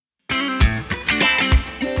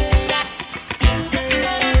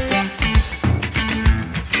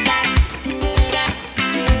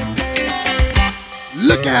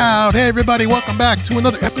out. Hey, everybody, welcome back to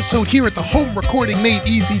another episode here at the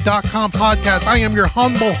HomeRecordingMadeEasy.com podcast. I am your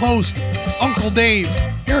humble host, Uncle Dave,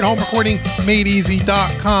 here at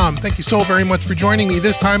HomeRecordingMadeEasy.com. Thank you so very much for joining me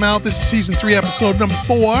this time out. This is season 3, episode number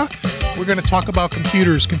 4. We're going to talk about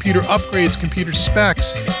computers, computer upgrades, computer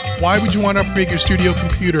specs. Why would you want to upgrade your studio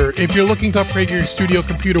computer? If you're looking to upgrade your studio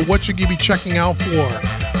computer, what should you be checking out for?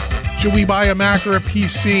 Should we buy a Mac or a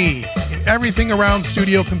PC? And everything around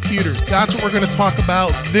studio computers. That's what we're going to talk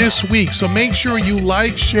about this week. So make sure you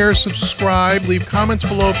like, share, subscribe, leave comments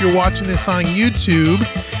below if you're watching this on YouTube.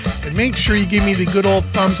 And make sure you give me the good old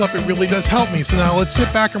thumbs up. It really does help me. So now let's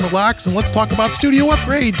sit back and relax and let's talk about studio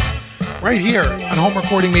upgrades right here on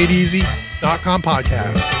HomeRecordingMadeEasy.com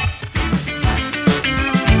podcast.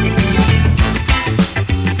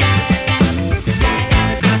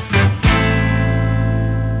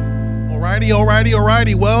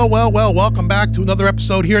 Alrighty. Well, welcome back to another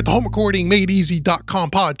episode here at the HomeRecordingMadeEasy.com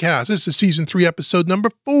podcast. This is season 3, episode number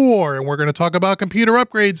 4, and we're going to talk about computer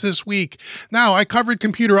upgrades this week. Now, I covered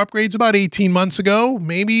computer upgrades about 18 months ago,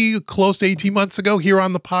 maybe close to 18 months ago here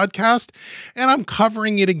on the podcast, and I'm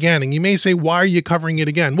covering it again. And you may say, why are you covering it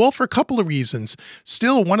again? Well, for a couple of reasons.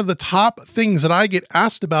 Still, one of the top things that I get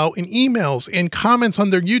asked about in emails and comments on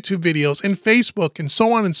their YouTube videos and Facebook and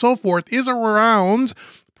so on and so forth is around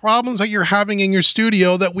problems that you're having in your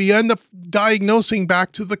studio that we end up diagnosing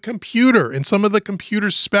back to the computer and some of the computer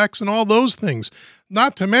specs and all those things.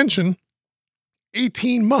 Not to mention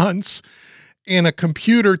 18 months in a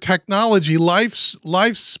computer technology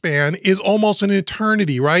lifespan is almost an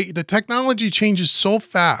eternity, right? The technology changes so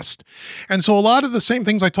fast. And so a lot of the same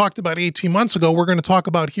things I talked about 18 months ago, we're going to talk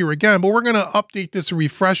about here again, but we're going to update this and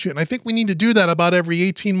refresh it. And I think we need to do that about every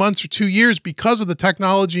 18 months or 2 years because of the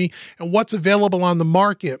technology and what's available on the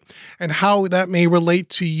market and how that may relate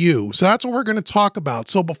to you. So that's what we're going to talk about.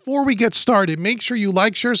 So before we get started, make sure you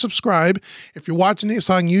like, share, subscribe. If you're watching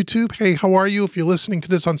this on YouTube, hey, how are you? If you're listening to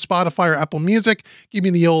this on Spotify or Apple Music, give me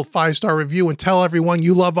the old 5-star review and tell everyone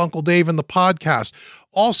you love Uncle Dave and the podcast.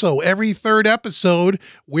 Also, every third episode,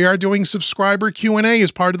 we are doing subscriber Q&A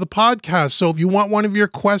as part of the podcast. So if you want one of your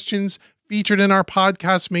questions featured in our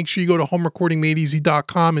podcast, make sure you go to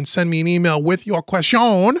HomeRecordingMadeEasy.com and send me an email with your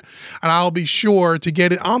question, and I'll be sure to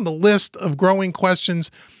get it on the list of growing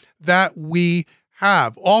questions that we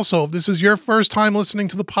have. Also, if this is your first time listening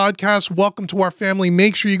to the podcast, welcome to our family.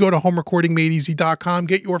 Make sure you go to HomeRecordingMadeEasy.com,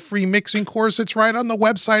 get your free mixing course. It's right on the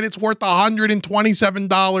website. It's worth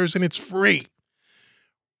 $127 and it's free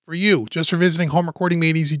for you just for visiting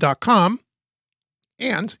HomeRecordingMadeEasy.com.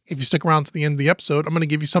 And if you stick around to the end of the episode, I'm going to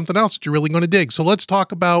give you something else that you're really going to dig. So let's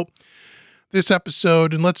talk about this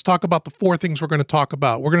episode and let's talk about the 4 things we're going to talk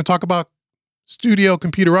about. We're going to talk about studio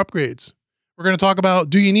computer upgrades. We're going to talk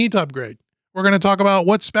about, do you need to upgrade? We're going to talk about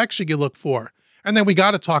what specs should you look for. And then we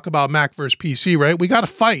got to talk about Mac versus PC, right? We got to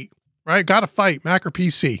fight, right? Got to fight, Mac or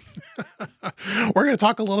PC. We're going to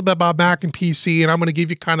talk a little bit about Mac and PC, and I'm going to give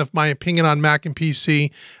you kind of my opinion on Mac and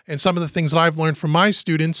PC and some of the things that I've learned from my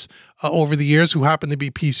students over the years who happen to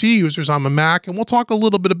be PC users on a Mac, and we'll talk a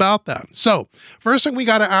little bit about that. So first thing we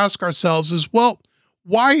got to ask ourselves is, well,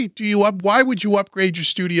 why would you upgrade your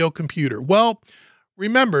studio computer? Well,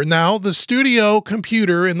 remember now, the studio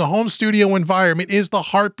computer in the home studio environment is the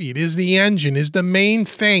heartbeat, is the engine, is the main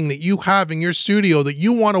thing that you have in your studio that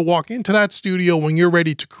you want to walk into that studio when you're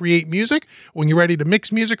ready to create music, when you're ready to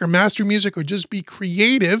mix music or master music or just be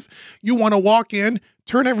creative. You want to walk in,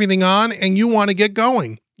 turn everything on, and you want to get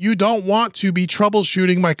going. You don't want to be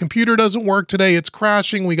troubleshooting. My computer doesn't work today. It's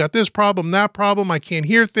crashing. We got this problem, that problem. I can't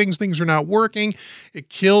hear things. Things are not working. It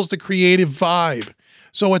kills the creative vibe.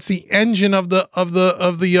 So it's the engine of the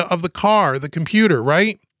car, the computer,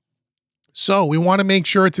 right? So we want to make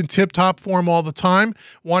sure it's in tip-top form all the time.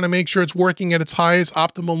 Want to make sure it's working at its highest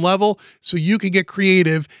optimal level so you can get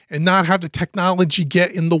creative and not have the technology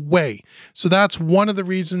get in the way. So that's one of the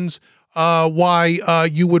reasons why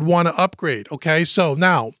you would want to upgrade. Okay, so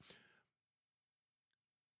now,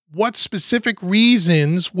 what specific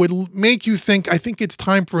reasons would make you think, I think it's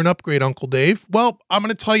time for an upgrade, Uncle Dave? Well, I'm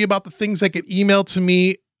going to tell you about the things that get emailed to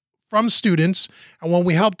me from students. And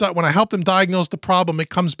when I help them diagnose the problem, it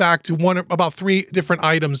comes back to about 3 different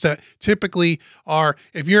items that typically are,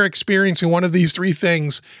 if you're experiencing one of these 3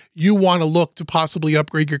 things, you want to look to possibly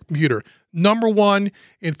upgrade your computer. Number 1,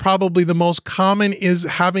 and probably the most common, is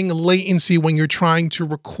having latency when you're trying to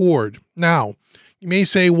record. Now, you may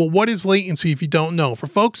say, well, what is latency if you don't know? For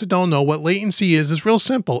folks that don't know, what latency is real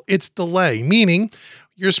simple. It's delay, meaning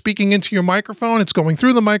you're speaking into your microphone. It's going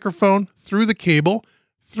through the microphone, through the cable,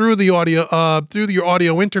 through the audio, through your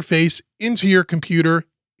audio interface, into your computer,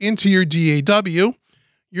 into your DAW.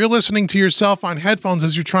 You're listening to yourself on headphones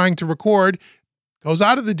as you're trying to record, goes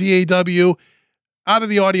out of the DAW, out of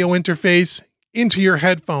the audio interface, into your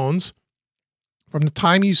headphones. From the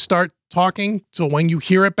time you start talking to when you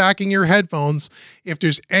hear it back in your headphones, if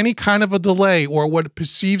there's any kind of a delay or what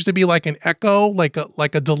perceives to be like an echo, like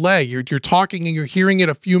a delay, you're talking and you're hearing it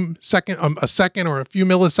a second or a few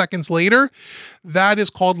milliseconds later, that is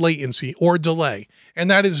called latency or delay.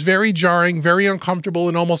 And that is very jarring, very uncomfortable,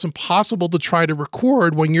 and almost impossible to try to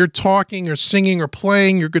record when you're talking or singing or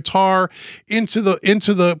playing your guitar into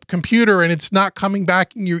the computer and it's not coming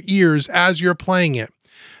back in your ears as you're playing it.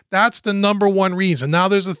 That's the number one reason. Now,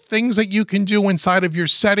 there's the things that you can do inside of your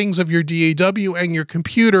settings of your DAW and your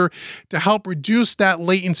computer to help reduce that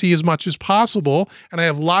latency as much as possible. And I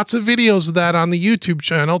have lots of videos of that on the YouTube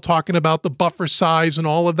channel talking about the buffer size and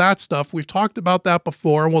all of that stuff. We've talked about that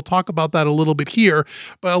before, and we'll talk about that a little bit here.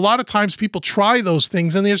 But a lot of times people try those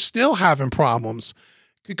things and they're still having problems.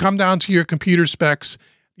 It could come down to your computer specs,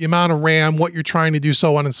 the amount of RAM, what you're trying to do,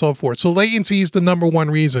 so on and so forth. So latency is the number one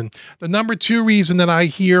reason. The number two reason that I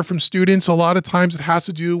hear from students, a lot of times it has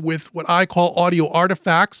to do with what I call audio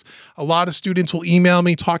artifacts. A lot of students will email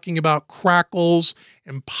me talking about crackles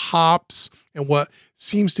and pops and what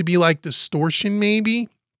seems to be like distortion maybe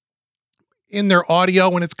in their audio,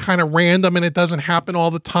 and it's kind of random and it doesn't happen all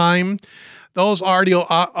the time. Those audio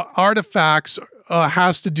artifacts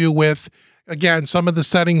has to do with, again, some of the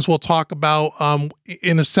settings we'll talk about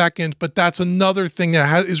in a second, but that's another thing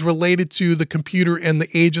that is related to the computer and the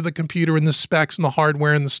age of the computer and the specs and the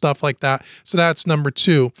hardware and the stuff like that. So that's number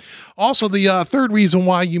two. Also, the third reason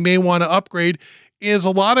why you may want to upgrade is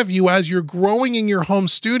a lot of you, as you're growing in your home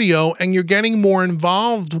studio and you're getting more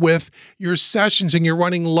involved with your sessions and you're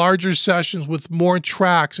running larger sessions with more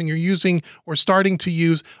tracks and you're using or starting to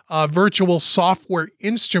use virtual software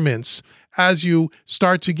instruments as you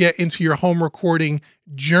start to get into your home recording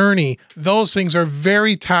journey. Those things are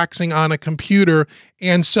very taxing on a computer.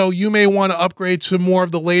 And so you may want to upgrade to more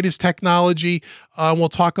of the latest technology. We'll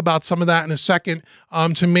talk about some of that in a second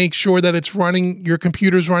to make sure that it's running, your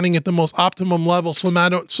computer's running at the most optimum level. So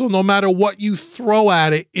no matter what you throw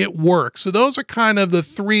at it, it works. So those are kind of the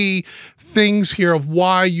three things here of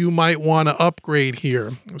why you might want to upgrade here.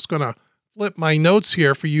 I'm just going to flip my notes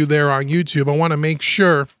here for you there on YouTube. I want to make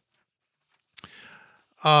sure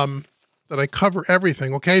that I cover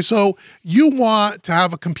everything. Okay. So you want to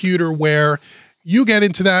have a computer where you get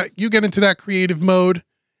into that creative mode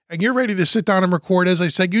and you're ready to sit down and record. As I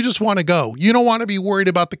said, you just want to go. You don't want to be worried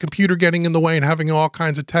about the computer getting in the way and having all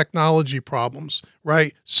kinds of technology problems,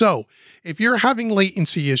 right? So if you're having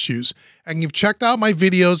latency issues and you've checked out my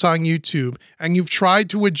videos on YouTube and you've tried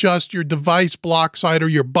to adjust your device block side or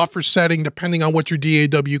your buffer setting, depending on what your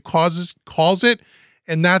DAW calls it,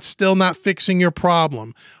 and that's still not fixing your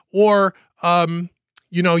problem, or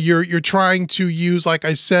you're trying to use, like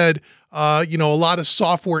I said, a lot of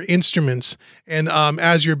software instruments, and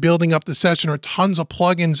as you're building up the session, or tons of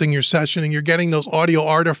plugins in your session, and you're getting those audio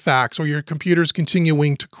artifacts, or your computer's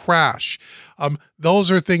continuing to crash. Those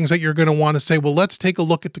are things that you're going to want to say, well, let's take a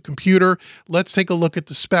look at the computer, let's take a look at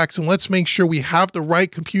the specs, and let's make sure we have the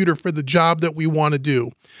right computer for the job that we want to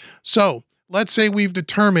do. So let's say we've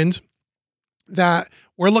determined that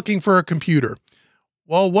we're looking for a computer.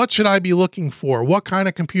 Well, what should I be looking for? What kind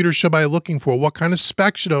of computer should I be looking for? What kind of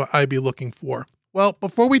specs should I be looking for? Well,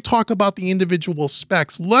 before we talk about the individual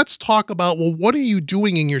specs, let's talk about, well, what are you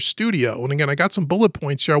doing in your studio? And again, I got some bullet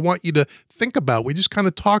points here I want you to think about. We just kind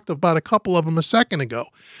of talked about a couple of them a second ago.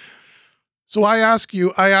 So I ask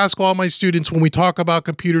all my students when we talk about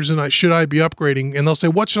computers and should I be upgrading? And they'll say,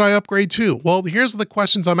 what should I upgrade to? Well, here's the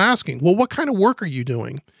questions I'm asking. Well, what kind of work are you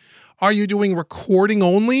doing? Are you doing recording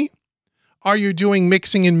only? Are you doing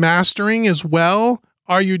mixing and mastering as well?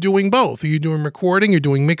 Are you doing both? Are you doing recording? You're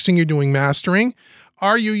doing mixing, you're doing mastering?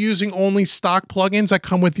 Are you using only stock plugins that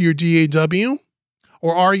come with your DAW?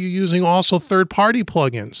 Or are you using also third-party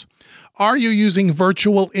plugins? Are you using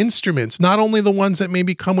virtual instruments? Not only the ones that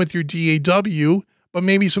maybe come with your DAW, but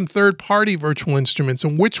maybe some third-party virtual instruments.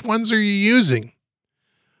 And which ones are you using?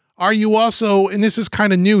 Are you also, and this is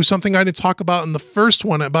kind of new, something I didn't talk about in the first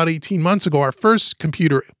one about 18 months ago, our first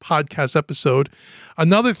computer podcast episode.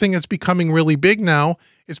 Another thing that's becoming really big now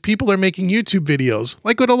is people are making YouTube videos,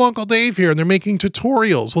 like good old Uncle Dave here, and they're making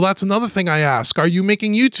tutorials. Well, that's another thing I ask. Are you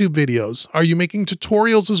making YouTube videos? Are you making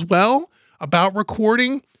tutorials as well about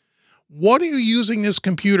recording? What are you using this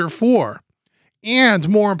computer for? And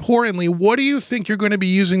more importantly, what do you think you're going to be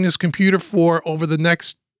using this computer for over the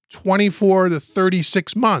next 24 to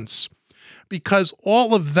 36 months? Because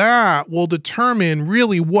all of that will determine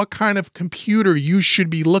really what kind of computer you should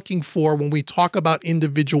be looking for when we talk about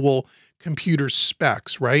individual computer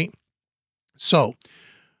specs, right? So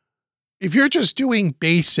if you're just doing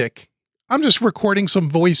basic, I'm just recording some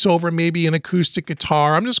voiceover, maybe an acoustic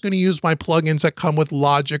guitar. I'm just going to use my plugins that come with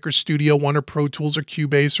Logic or Studio One or Pro Tools or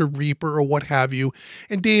Cubase or Reaper or what have you.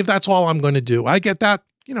 And Dave, that's all I'm going to do. I get that,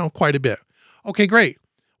 quite a bit. Okay, great.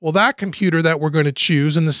 Well, that computer that we're going to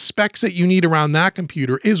choose and the specs that you need around that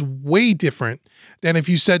computer is way different than if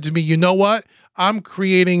you said to me, you know what? I'm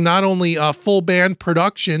creating not only full band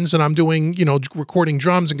productions and I'm doing, recording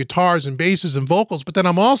drums and guitars and basses and vocals, but then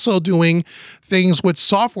I'm also doing things with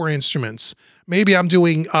software instruments. Maybe I'm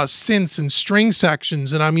doing synths and string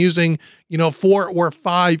sections and I'm using, 4 or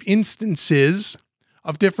 5 instances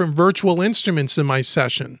of different virtual instruments in my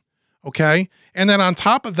session. Okay. And then on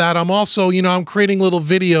top of that, I'm also, I'm creating little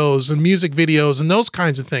videos and music videos and those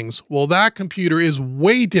kinds of things. Well, that computer is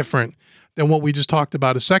way different than what we just talked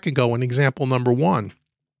about a second ago in example number 1.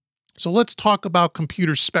 So let's talk about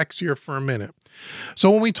computer specs here for a minute. So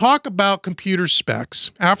when we talk about computer specs,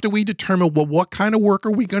 after we determine what kind of work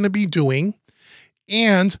are we going to be doing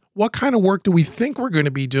and what kind of work do we think we're going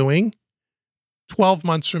to be doing 12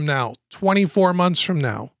 months from now, 24 months from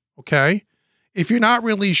now, okay? If you're not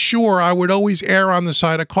really sure, I would always err on the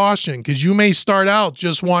side of caution because you may start out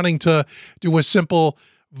just wanting to do a simple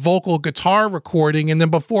vocal guitar recording, and then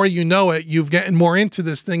before you know it, you've getting more into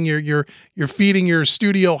this thing. You're feeding your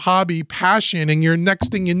studio hobby passion, and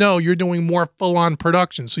next thing you know, you're doing more full-on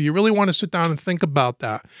production. So you really want to sit down and think about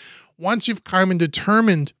that. Once you've kind of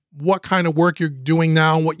determined what kind of work you're doing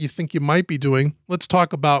now and what you think you might be doing, let's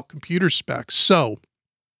talk about computer specs. So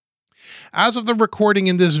as of the recording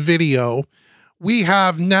in this video, we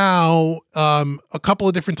have now a couple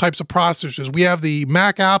of different types of processors. We have the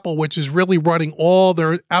Mac Apple, which is really running all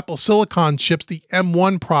their Apple Silicon chips, the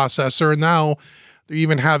M1 processor. And now they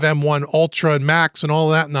even have M1 Ultra and Max and all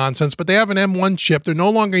that nonsense, but they have an M1 chip. They're no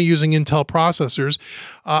longer using Intel processors.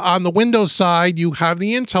 On the Windows side, you have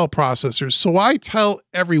the Intel processors. So I tell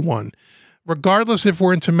everyone, regardless if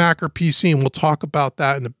we're into Mac or PC, and we'll talk about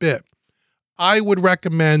that in a bit, I would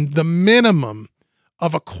recommend the minimum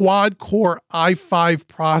of a quad-core i5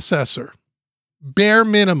 processor. Bare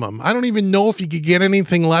minimum. I don't even know if you could get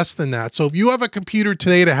anything less than that. So if you have a computer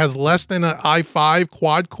today that has less than an i5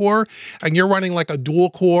 quad-core and you're running like a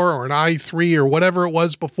dual-core or an i3 or whatever it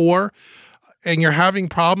was before, and you're having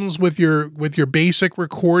problems with your basic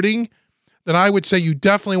recording, then I would say you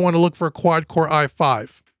definitely want to look for a quad-core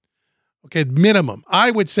i5. Okay, minimum. I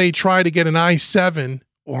would say try to get an i7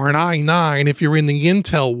 or an i9 if you're in the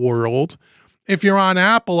Intel world. If you're on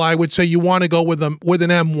Apple, I would say you want to go with an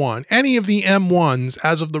M1. Any of the M1s,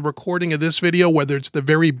 as of the recording of this video, whether it's the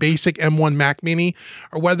very basic M1 Mac Mini,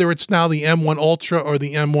 or whether it's now the M1 Ultra or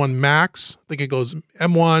the M1 Max, I think it goes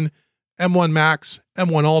M1, M1 Max,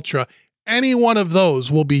 M1 Ultra, any one of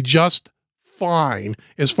those will be just fine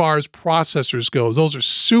as far as processors go. Those are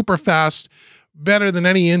super fast, better than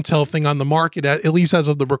any Intel thing on the market, at least as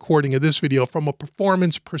of the recording of this video, from a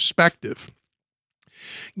performance perspective.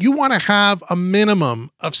 You want to have a minimum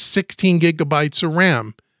of 16 gigabytes of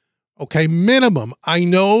RAM. Okay, minimum. I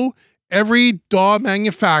know every DAW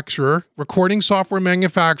manufacturer, recording software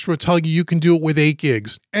manufacturer will tell you can do it with 8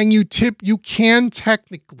 gigs. And you can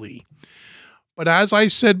technically. But as I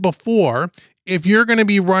said before, if you're going to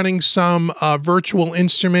be running some virtual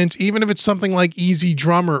instruments, even if it's something like Easy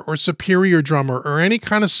Drummer or Superior Drummer or any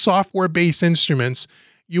kind of software-based instruments,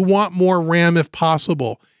 you want more RAM if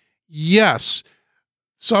possible. Yes,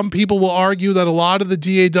 some people will argue that a lot of the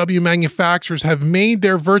DAW manufacturers have made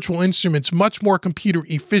their virtual instruments much more computer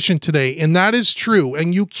efficient today, and that is true.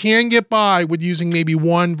 And you can get by with using maybe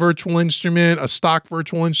one virtual instrument, a stock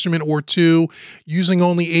virtual instrument or two, using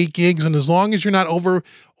only 8 gigs, and as long as you're not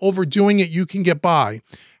overdoing it, you can get by.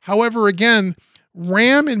 However, again,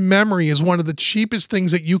 RAM and memory is one of the cheapest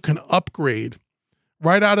things that you can upgrade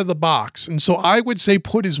right out of the box. And so I would say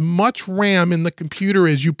put as much RAM in the computer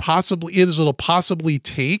as it'll possibly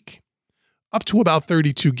take, up to about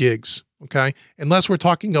 32 gigs, okay? Unless we're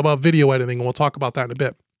talking about video editing, and we'll talk about that in a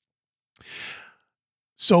bit.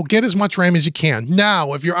 So get as much RAM as you can.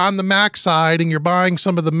 Now, if you're on the Mac side and you're buying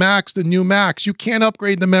some of the Macs, the new Macs, you can't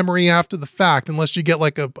upgrade the memory after the fact unless you get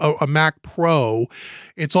like a Mac Pro.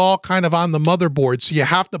 It's all kind of on the motherboard, so you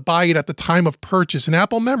have to buy it at the time of purchase. And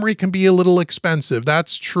Apple memory can be a little expensive.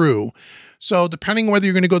 That's true. So depending on whether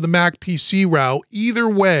you're going to go the Mac PC route, either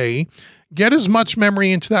way, get as much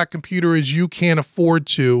memory into that computer as you can afford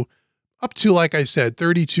to. Up to, like I said,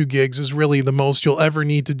 32 gigs is really the most you'll ever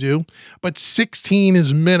need to do, but 16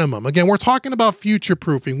 is minimum. Again, we're talking about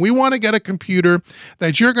future-proofing. We want to get a computer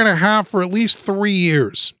that you're going to have for at least 3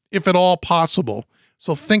 years, if at all possible.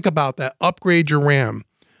 So think about that. Upgrade your RAM.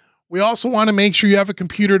 We also want to make sure you have a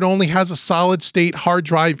computer that only has a solid state hard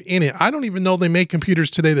drive in it. I don't even know they make computers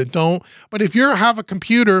today that don't, but if you have a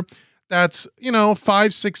computer that's,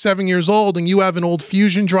 5, 6, 7 years old and you have an old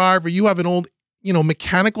Fusion drive or you have an old,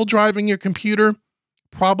 mechanical drive in your computer,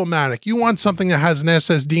 problematic. You want something that has an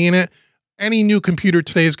SSD in it. Any new computer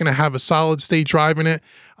today is going to have a solid state drive in it.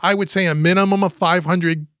 I would say a minimum of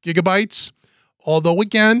 500 gigabytes. Although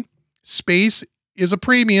again, space is a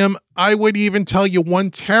premium. I would even tell you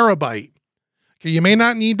 1 terabyte. Okay, you may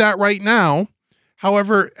not need that right now.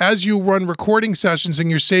 However, as you run recording sessions and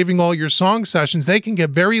you're saving all your song sessions, they can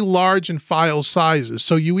get very large in file sizes.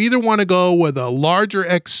 So you either want to go with a larger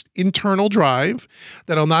internal drive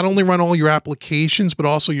that'll not only run all your applications, but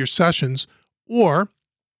also your sessions, or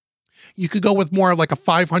you could go with more like a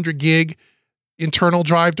 500 gig internal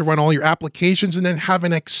drive to run all your applications and then have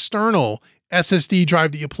an external SSD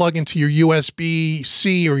drive that you plug into your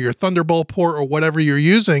USB-C or your Thunderbolt port or whatever you're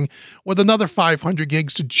using with another 500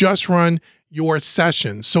 gigs to just run your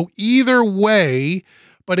session. So either way,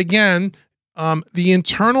 but again, the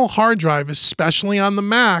internal hard drive, especially on the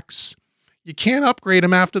Macs, you can't upgrade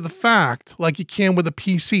them after the fact like you can with a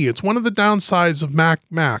PC. It's one of the downsides of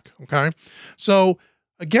Mac, okay? So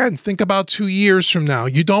again, think about 2 years from now.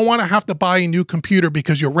 You don't want to have to buy a new computer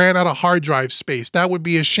because you ran out of hard drive space. That would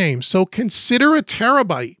be a shame. So consider a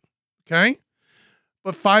terabyte, okay?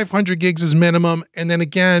 But 500 gigs is minimum. And then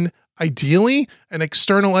again, ideally, an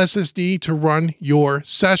external SSD to run your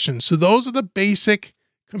session. So those are the basic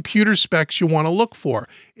computer specs you want to look for.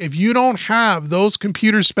 If you don't have those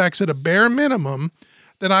computer specs at a bare minimum,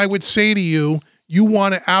 then I would say to you, you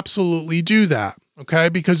want to absolutely do that, okay?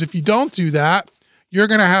 Because if you don't do that, you're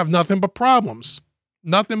going to have nothing but problems.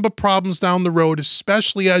 Nothing but problems down the road,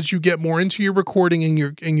 especially as you get more into your recording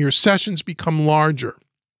and your sessions become larger.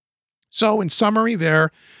 So in summary there,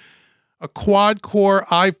 a quad-core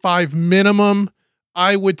i5 minimum,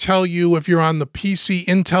 I would tell you if you're on the PC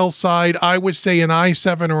Intel side, I would say an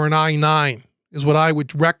i7 or an i9 is what I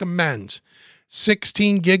would recommend.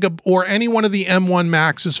 16 gig or any one of the M1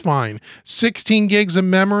 Max is fine. 16 gigs of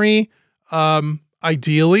memory,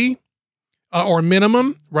 ideally, or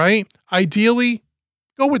minimum, right? Ideally,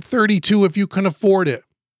 go with 32 if you can afford it.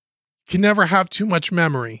 You can never have too much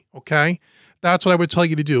memory, okay? That's what I would tell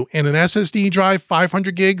you to do. And an SSD drive,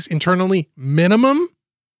 500 gigs internally minimum.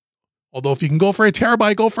 Although if you can go for a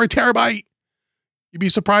terabyte, go for a terabyte. You'd be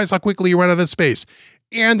surprised how quickly you run out of space.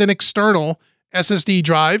 And an external SSD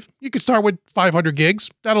drive, you could start with 500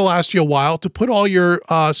 gigs. That'll last you a while to put all your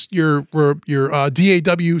DAW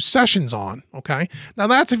sessions on, okay? Now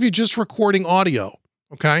that's if you're just recording audio,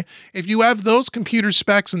 okay? If you have those computer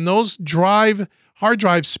specs and those hard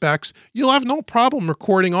drive specs, you'll have no problem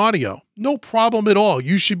recording audio. No problem at all.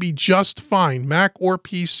 You should be just fine, Mac or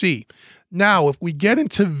PC. Now, if we get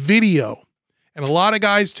into video, and a lot of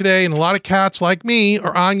guys today and a lot of cats like me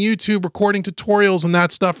are on YouTube recording tutorials and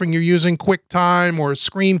that stuff, and you're using QuickTime or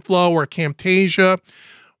ScreenFlow or Camtasia.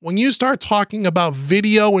 When you start talking about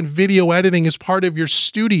video and video editing as part of your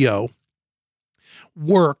studio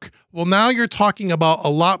work, well, now you're talking about a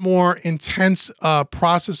lot more intense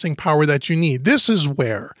processing power that you need. This is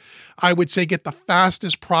where I would say get the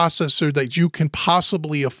fastest processor that you can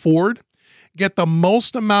possibly afford. Get the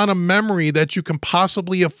most amount of memory that you can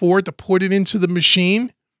possibly afford to put it into the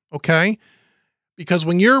machine, okay? Because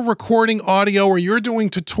when you're recording audio or you're doing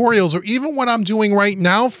tutorials, or even what I'm doing right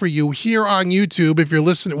now for you here on YouTube, if you're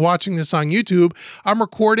watching this on YouTube, I'm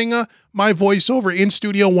recording my voiceover in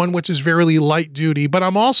Studio One, which is very light duty, but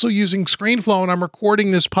I'm also using ScreenFlow and I'm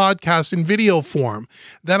recording this podcast in video form.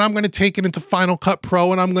 Then I'm going to take it into Final Cut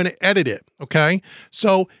Pro and I'm going to edit it, okay?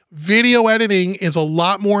 So video editing is a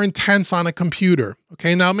lot more intense on a computer,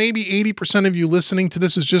 okay? Now, maybe 80% of you listening to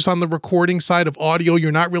this is just on the recording side of audio.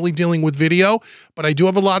 You're not really dealing with video, but I do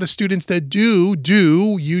have a lot of students that do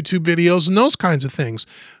YouTube videos and those kinds of things.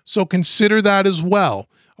 So consider that as well.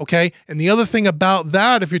 Okay. And the other thing about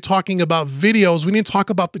that, if you're talking about videos, we need to talk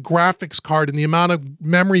about the graphics card and the amount of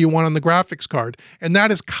memory you want on the graphics card. And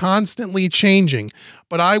that is constantly changing.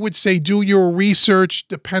 But I would say do your research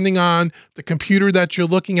depending on the computer that you're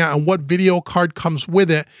looking at and what video card comes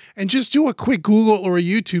with it. And just do a quick Google or a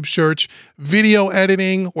YouTube search, video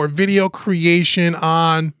editing or video creation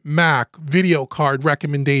on Mac, video card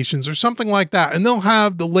recommendations or something like that. And they'll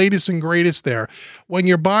have the latest and greatest there. When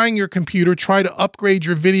you're buying your computer, try to upgrade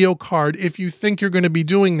your video card if you think you're going to be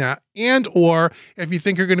doing that. And or if you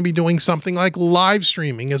think you're going to be doing something like live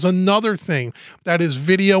streaming is another thing that is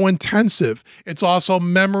video intensive. It's also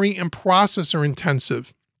memory and processor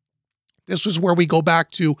intensive. This was where we go back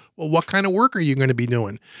to, well, what kind of work are you going to be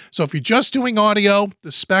doing? So if you're just doing audio,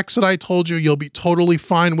 the specs that I told you, you'll be totally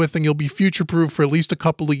fine with, and you'll be future-proof for at least a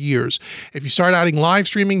couple of years. If you start adding live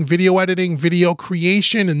streaming, video editing, video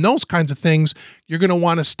creation, and those kinds of things, you're going to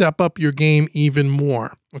want to step up your game even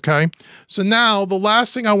more. Okay. So now the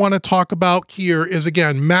last thing I want to talk about here is,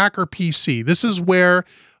 again, Mac or PC. This is where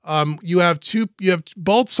you have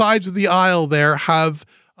both sides of the aisle there have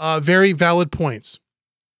very valid points.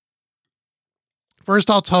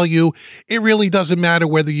 First, I'll tell you, it really doesn't matter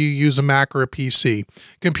whether you use a Mac or a PC.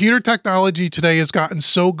 Computer technology today has gotten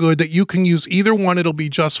so good that you can use either one, it'll be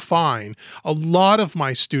just fine. A lot of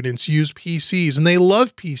my students use PCs, and they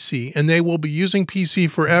love PC, and they will be using PC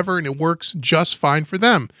forever, and it works just fine for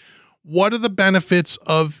them. What are the benefits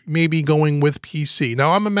of maybe going with PC?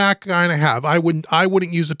 Now, I'm a Mac guy, and I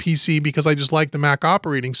wouldn't use a PC because I just like the Mac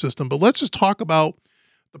operating system, but let's just talk about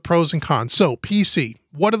the pros and cons. So, PC,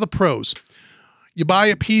 what are the pros? You buy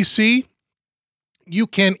a PC, you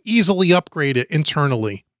can easily upgrade it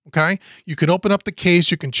internally, okay? You can open up the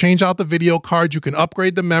case, you can change out the video card, you can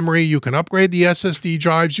upgrade the memory, you can upgrade the SSD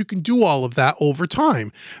drives, you can do all of that over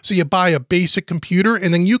time. So you buy a basic computer,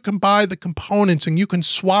 and then you can buy the components and you can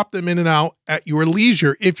swap them in and out at your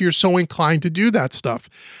leisure if you're so inclined to do that stuff.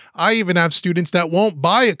 I even have students that won't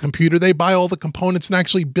buy a computer, they buy all the components and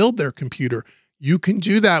actually build their computer. You can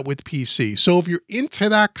do that with PC. So if you're into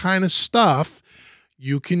that kind of stuff,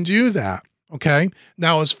 you can do that, okay?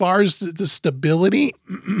 Now, as far as the stability,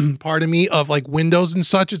 pardon me, of like Windows and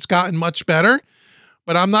such, it's gotten much better,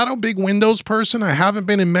 but I'm not a big Windows person. I haven't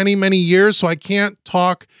been in many, many years, so I can't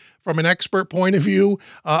talk from an expert point of view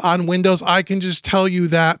on Windows. I can just tell you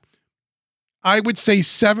that I would say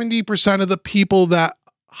 70% of the people that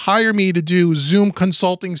hire me to do Zoom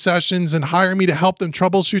consulting sessions and hire me to help them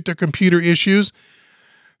troubleshoot their computer issues,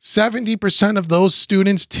 70% of those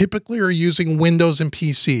students typically are using Windows and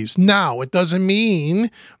PCs. Now, it doesn't mean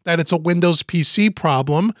that it's a Windows PC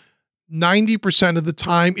problem. 90% of the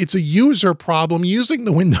time, it's a user problem using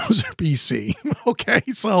the Windows or PC. Okay,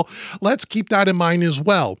 so let's keep that in mind as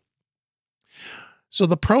well. So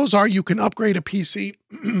the pros are you can upgrade a PC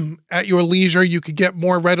at your leisure. You could get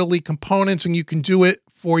more readily components, and you can do it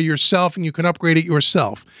for yourself, and you can upgrade it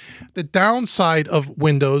yourself. The downside of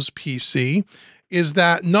Windows PC is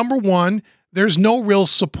that, number one, there's no real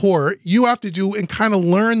support. You have to do and kind of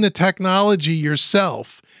learn the technology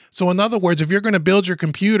yourself. So in other words, if you're going to build your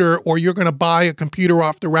computer or you're going to buy a computer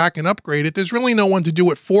off the rack and upgrade it, there's really no one to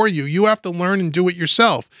do it for you. You have to learn and do it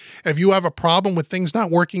yourself. If you have a problem with things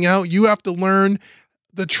not working out, you have to learn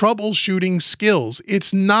the troubleshooting skills.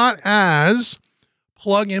 It's not as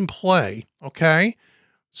plug and play, okay?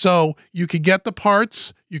 So you could get the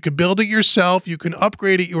parts, you could build it yourself, you can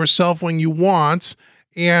upgrade it yourself when you want,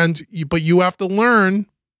 but you have to learn,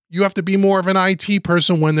 you have to be more of an IT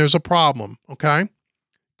person when there's a problem, okay?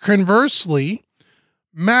 Conversely,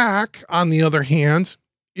 Mac, on the other hand,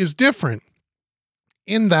 is different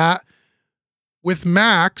in that with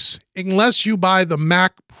Macs, unless you buy the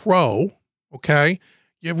Mac Pro, okay,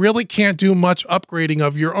 you really can't do much upgrading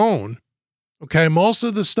of your own. Okay, most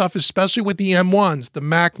of the stuff, especially with the M1s, the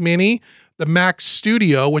Mac Mini, the Mac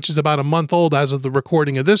Studio, which is about a month old as of the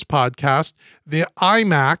recording of this podcast, the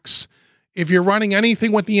iMacs, if you're running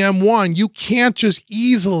anything with the M1, you can't just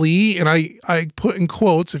easily, and I put in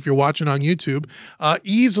quotes if you're watching on YouTube,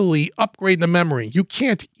 easily upgrade the memory. You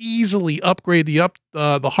can't easily upgrade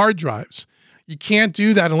the hard drives. You can't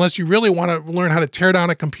do that unless you really want to learn how to tear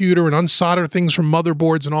down a computer and unsolder things from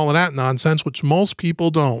motherboards and all of that nonsense, which most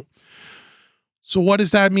people don't. So what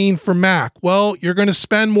does that mean for Mac? Well, you're going to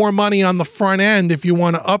spend more money on the front end if you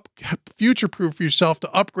want to future-proof yourself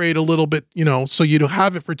to upgrade a little bit, so you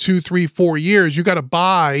have it for 2, 3, 4 years. You got to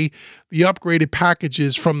buy the upgraded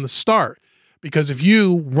packages from the start. Because if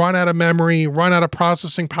you run out of memory, run out of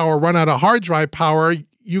processing power, run out of hard drive power,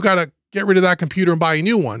 you got to get rid of that computer and buy a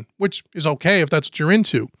new one, which is okay if that's what you're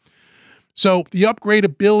into. So the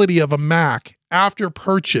upgradability of a Mac after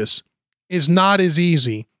purchase is not as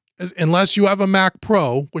easy unless you have a Mac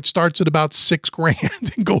Pro, which starts at about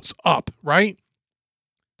 $6,000 and goes up, right?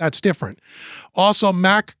 That's different. Also,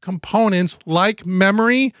 Mac components like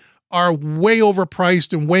memory are way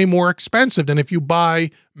overpriced and way more expensive than if you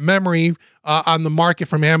buy memory on the market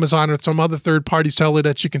from Amazon or some other third-party seller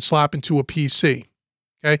that you can slap into a PC.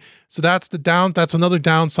 Okay, so that's another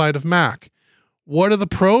downside of Mac. What are the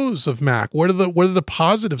pros of Mac? What are the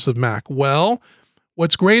positives of Mac? Well,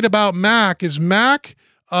 what's great about Mac is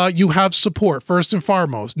you have support first and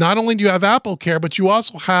foremost. Not only do you have Apple Care, but you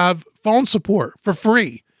also have phone support for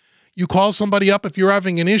free. You call somebody up if you're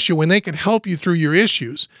having an issue and they can help you through your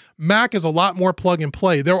issues. Mac is a lot more plug and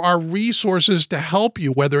play. There are resources to help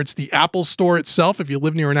you, whether it's the Apple Store itself, if you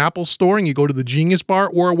live near an Apple Store and you go to the Genius Bar,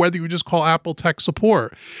 or whether you just call Apple Tech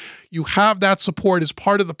Support. You have that support as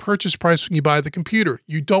part of the purchase price when you buy the computer.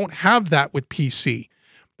 You don't have that with PC.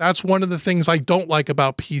 That's one of the things I don't like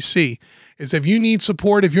about PC, is if you need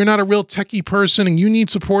support, if you're not a real techie person and you need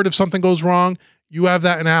support if something goes wrong, you have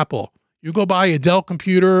that in Apple. You go buy a Dell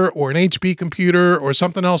computer or an HP computer or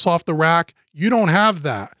something else off the rack, you don't have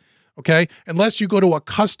that, okay? Unless you go to a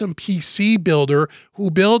custom PC builder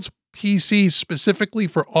who builds PCs specifically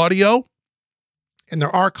for audio, and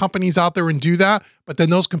there are companies out there and do that, but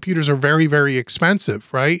then those computers are very, very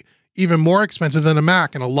expensive, right? Even more expensive than a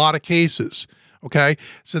Mac in a lot of cases, okay?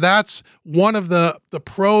 So that's one of the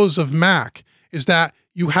pros of Mac, is that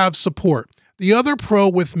you have support. The other pro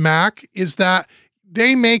with Mac is that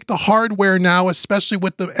they make the hardware now, especially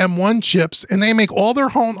with the M1 chips, and they make all their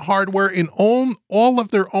own hardware and own all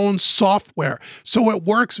of their own software. So it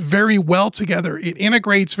works very well together. It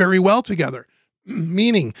integrates very well together.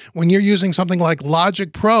 Meaning, when you're using something like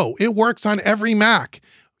Logic Pro, it works on every Mac.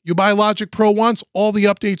 You buy Logic Pro once, all the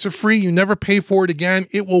updates are free. You never pay for it again.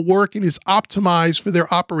 It will work. It is optimized for their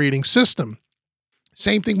operating system.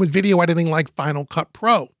 Same thing with video editing like Final Cut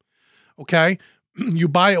Pro. Okay? You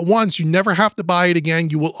buy it once, you never have to buy it again.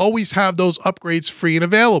 You will always have those upgrades free and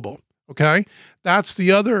available. Okay? That's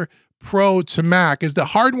the other pro to Mac, is the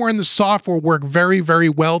hardware and the software work very, very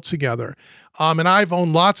well together. And I've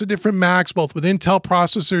owned lots of different Macs, both with Intel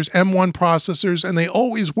processors, M1 processors, and they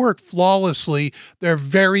always work flawlessly. They're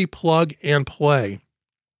very plug and play.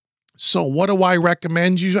 So what do I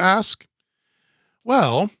recommend, you ask?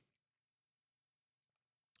 Well,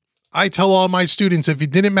 I tell all my students, if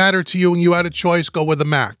it didn't matter to you and you had a choice, go with a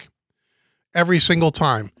Mac every single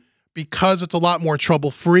time, because it's a lot more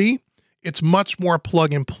trouble-free. It's much more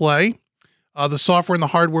plug and play. The software and the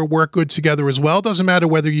hardware work good together as well. Doesn't matter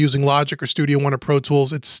whether you're using Logic or Studio One or Pro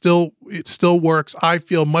Tools. It still works. I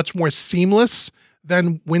feel much more seamless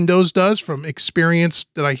than Windows does from experience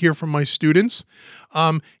that I hear from my students.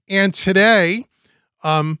 And today,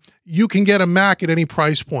 you can get a Mac at any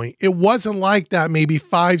price point. It wasn't like that maybe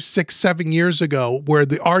 5, 6, 7 years ago, where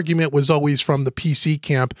the argument was always from the PC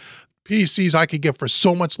camp. PCs I could get for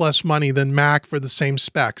so much less money than Mac for the same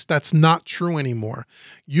specs. That's not true anymore.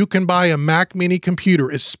 You can buy a Mac mini computer,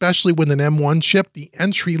 especially with an M1 chip, the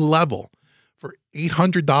entry level, for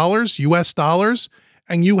 $800 US dollars,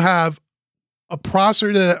 and you have a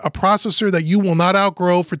processor that you will not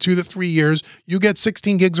outgrow for 2 to 3 years. You get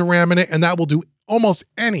 16 gigs of RAM in it, and that will do almost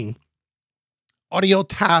any audio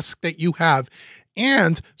task that you have,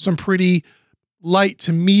 and some pretty light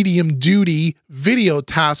to medium duty video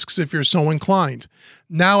tasks if you're so inclined.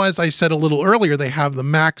 Now, as I said a little earlier, they have the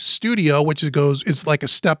Mac Studio, which is like a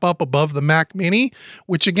step up above the Mac Mini,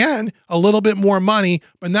 which again, a little bit more money,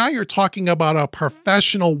 but now you're talking about a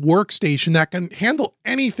professional workstation that can handle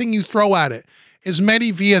anything you throw at it. As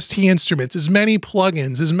many VST instruments, as many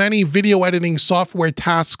plugins, as many video editing software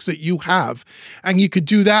tasks that you have. And you could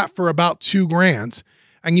do that for about $2,000.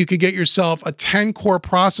 And you could get yourself a 10-core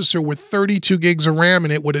processor with 32 gigs of RAM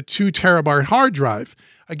in it with a 2 terabyte hard drive.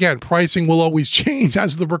 Again, pricing will always change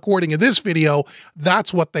as the recording of this video.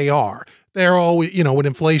 That's what they are. They're always, with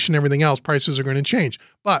inflation and everything else, prices are going to change.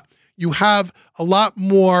 But you have a lot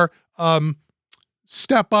more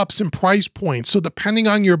step ups in price points. So depending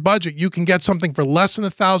on your budget, you can get something for less than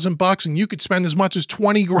 $1,000, and you could spend as much as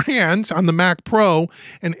 20 grand on the Mac Pro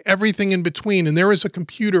and everything in between. And there is a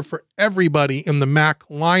computer for everybody in the Mac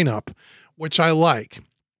lineup, which I like.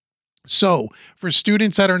 So for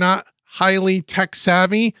students that are not highly tech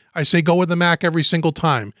savvy, I say go with the Mac every single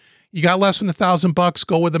time. You got less than $1,000,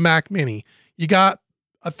 go with the Mac Mini. You got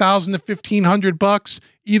 $1,000 to $1,500,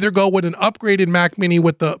 either go with an upgraded Mac Mini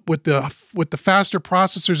with the faster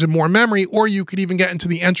processors and more memory, or you could even get into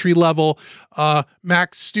the entry level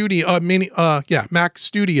Mac Studio Mac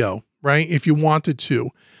Studio, right? If you wanted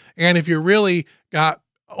to. And if you really got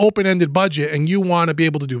open-ended budget and you want to be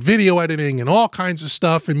able to do video editing and all kinds of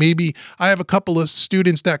stuff, and maybe I have a couple of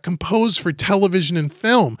students that compose for television and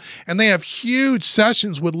film, and they have huge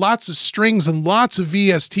sessions with lots of strings and lots of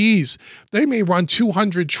VSTs. They may run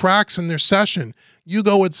 200 tracks in their session. You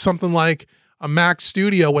go with something like a Mac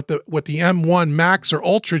Studio with the M1 Max or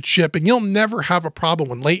Ultra chip, and you'll never have a problem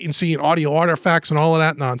with latency and audio artifacts and all of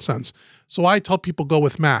that nonsense. So I tell people go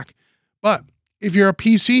with Mac. But if you're a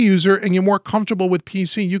PC user and you're more comfortable with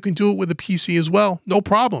PC, you can do it with a PC as well. No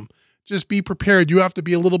problem. Just be prepared. You have to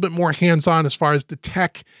be a little bit more hands-on as far as the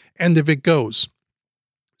tech end of it goes.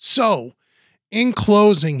 So, in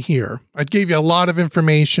closing here, I gave you a lot of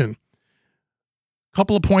information.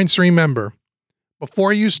 Couple of points to remember.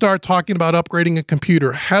 Before you start talking about upgrading a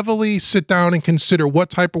computer, heavily sit down and consider what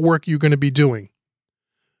type of work you're going to be doing.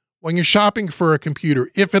 When you're shopping for a computer,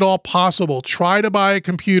 if at all possible, try to buy a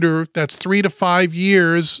computer that's 3 to 5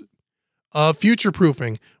 years of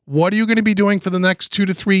future-proofing. What are you going to be doing for the next 2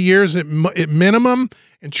 to 3 years at minimum?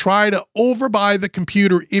 And try to overbuy the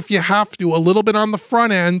computer if you have to, a little bit on the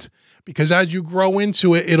front end, because as you grow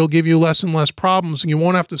into it, it'll give you less and less problems, and you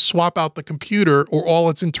won't have to swap out the computer or all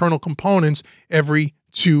its internal components every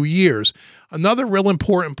 2 years. Another real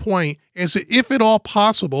important point is that if at all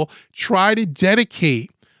possible, try to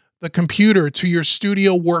dedicate the computer to your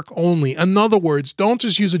studio work only. In other words, don't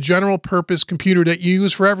just use a general purpose computer that you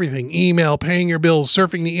use for everything: email, paying your bills,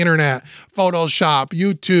 surfing the internet, Photoshop,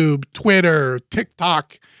 YouTube, Twitter,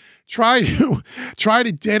 TikTok. Try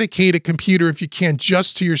to dedicate a computer, if you can,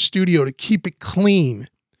 just to your studio to keep it clean.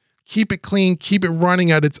 Keep it clean, keep it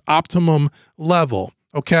running at its optimum level,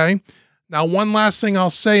 okay? Now, one last thing I'll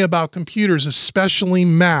say about computers, especially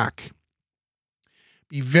Mac.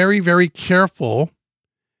 Be very, very careful.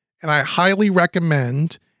 And I highly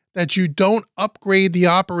recommend that you don't upgrade the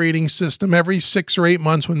operating system every 6 or 8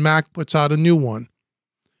 months when Mac puts out a new one.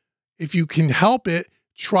 If you can help it,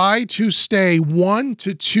 try to stay 1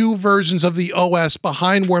 to 2 versions of the OS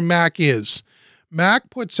behind where Mac is.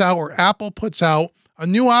 Mac puts out, or Apple puts out, a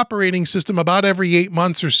new operating system about every 8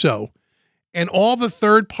 months or so. And all the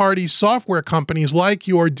third-party software companies, like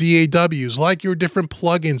your DAWs, like your different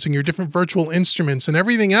plugins and your different virtual instruments and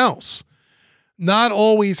everything else, not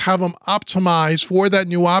always have them optimized for that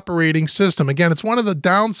new operating system. Again, it's one of the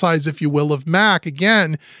downsides, if you will, of Mac.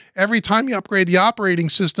 Again, every time you upgrade the operating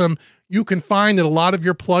system, you can find that a lot of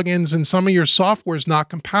your plugins and some of your software is not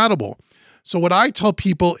compatible. So what I tell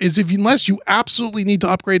people is, unless you absolutely need to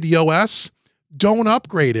upgrade the OS, don't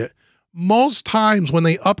upgrade it. Most times when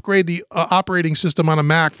they upgrade the operating system on a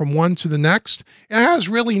Mac from one to the next, it has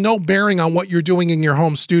really no bearing on what you're doing in your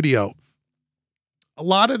home studio. A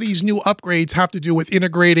lot of these new upgrades have to do with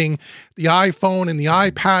integrating the iPhone and the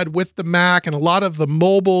iPad with the Mac, and a lot of the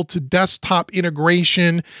mobile to desktop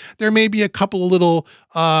integration. There may be a couple of little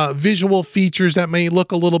visual features that may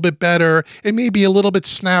look a little bit better. It may be a little bit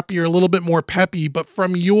snappier, a little bit more peppy, but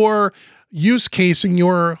from your use case in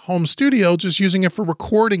your home studio, just using it for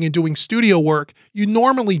recording and doing studio work, you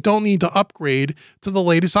normally don't need to upgrade to the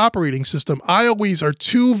latest operating system. I always are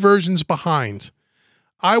 2 versions behind.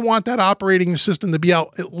 I want that operating system to be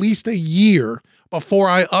out at least a year before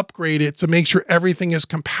I upgrade it to make sure everything is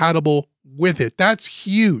compatible with it. That's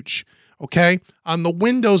huge, okay? On the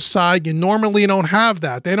Windows side, you normally don't have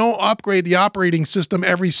that. They don't upgrade the operating system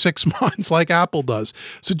every 6 months like Apple does.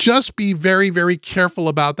 So just be very, very careful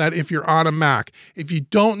about that if you're on a Mac. If you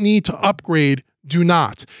don't need to upgrade, do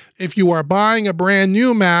not. If you are buying a brand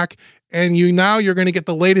new Mac, and you're going to get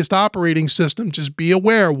the latest operating system, just be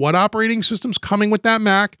aware what operating system's coming with that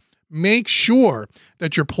Mac. Make sure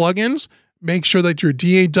that your plugins, make sure that your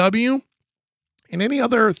DAW, and any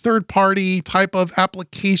other third-party type of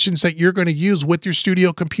applications that you're going to use with your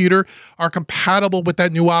studio computer are compatible with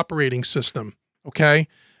that new operating system, okay?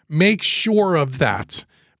 Make sure of that,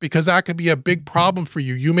 because that could be a big problem for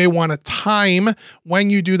you. You may want to time when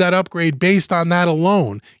you do that upgrade based on that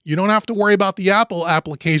alone. You don't have to worry about the Apple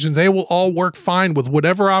applications. They will all work fine with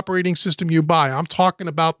whatever operating system you buy. I'm talking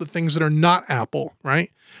about the things that are not Apple, right?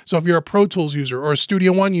 So if you're a Pro Tools user or a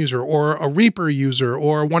Studio One user or a Reaper user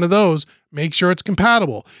or one of those, make sure it's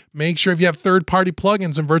compatible. Make sure if you have third-party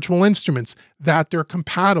plugins and virtual instruments that they're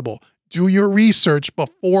compatible. Do your research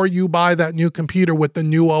before you buy that new computer with the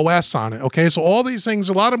new OS on it, okay? So all these things,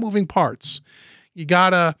 a lot of moving parts. You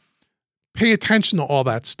gotta pay attention to all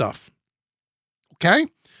that stuff, okay?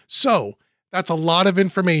 So that's a lot of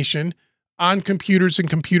information on computers and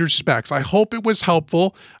computer specs. I hope it was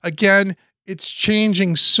helpful. Again, it's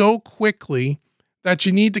changing so quickly that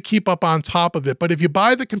you need to keep up on top of it. But if you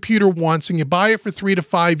buy the computer once and you buy it for 3 to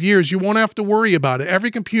 5 years, you won't have to worry about it.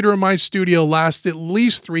 Every computer in my studio lasts at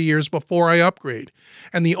least 3 years before I upgrade.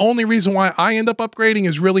 And the only reason why I end up upgrading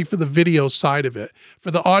is really for the video side of it.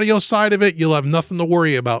 For the audio side of it, you'll have nothing to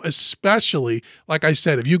worry about, especially, like I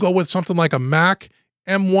said, if you go with something like a Mac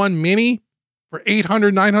M1 Mini for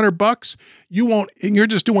 $800, $900, you won't, and you're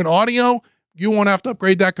just doing audio, you won't have to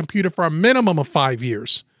upgrade that computer for a minimum of 5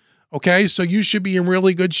 years. Okay, so you should be in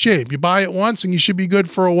really good shape. You buy it once and you should be good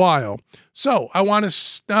for a while. So I want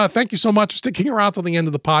to thank you so much for sticking around till the end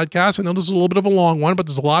of the podcast. I know this is a little bit of a long one, but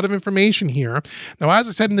there's a lot of information here. Now, as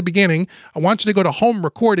I said in the beginning, I want you to go to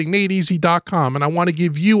homerecordingmadeeasy.com, and I want to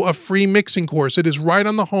give you a free mixing course. It is right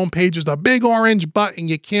on the homepage. There's a big orange button.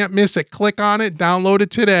 You can't miss it. Click on it. Download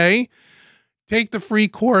it today. Take the free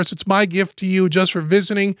course. It's my gift to you just for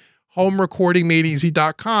visiting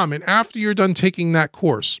homerecordingmadeeasy.com. And after you're done taking that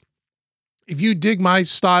course, if you dig my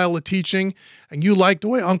style of teaching and you like the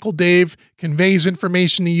way Uncle Dave conveys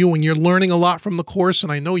information to you and you're learning a lot from the course,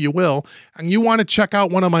 and I know you will, and you want to check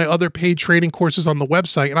out one of my other paid trading courses on the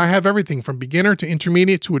website, and I have everything from beginner to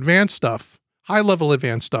intermediate to advanced stuff, high-level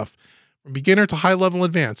advanced stuff, from beginner to high-level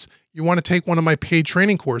advanced, you want to take one of my paid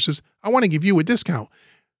training courses, I want to give you a discount.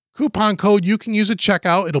 Coupon code you can use at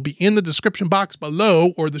checkout. It'll be in the description box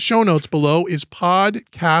below or the show notes below is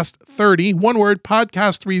podcast30, one word,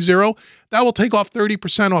 podcast30. That will take off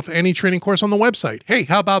 30% off any training course on the website. Hey,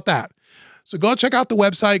 how about that? So go check out the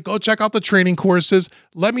website, go check out the training courses.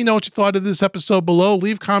 Let me know what you thought of this episode below.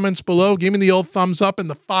 Leave comments below. Give me the old thumbs up and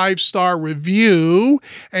the 5-star review.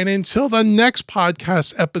 And until the next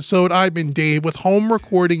podcast episode, I've been Dave with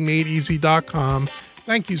homerecordingmadeeasy.com.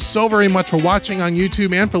 Thank you so very much for watching on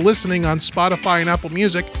YouTube and for listening on Spotify and Apple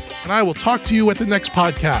Music. And I will talk to you at the next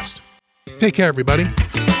podcast. Take care, everybody.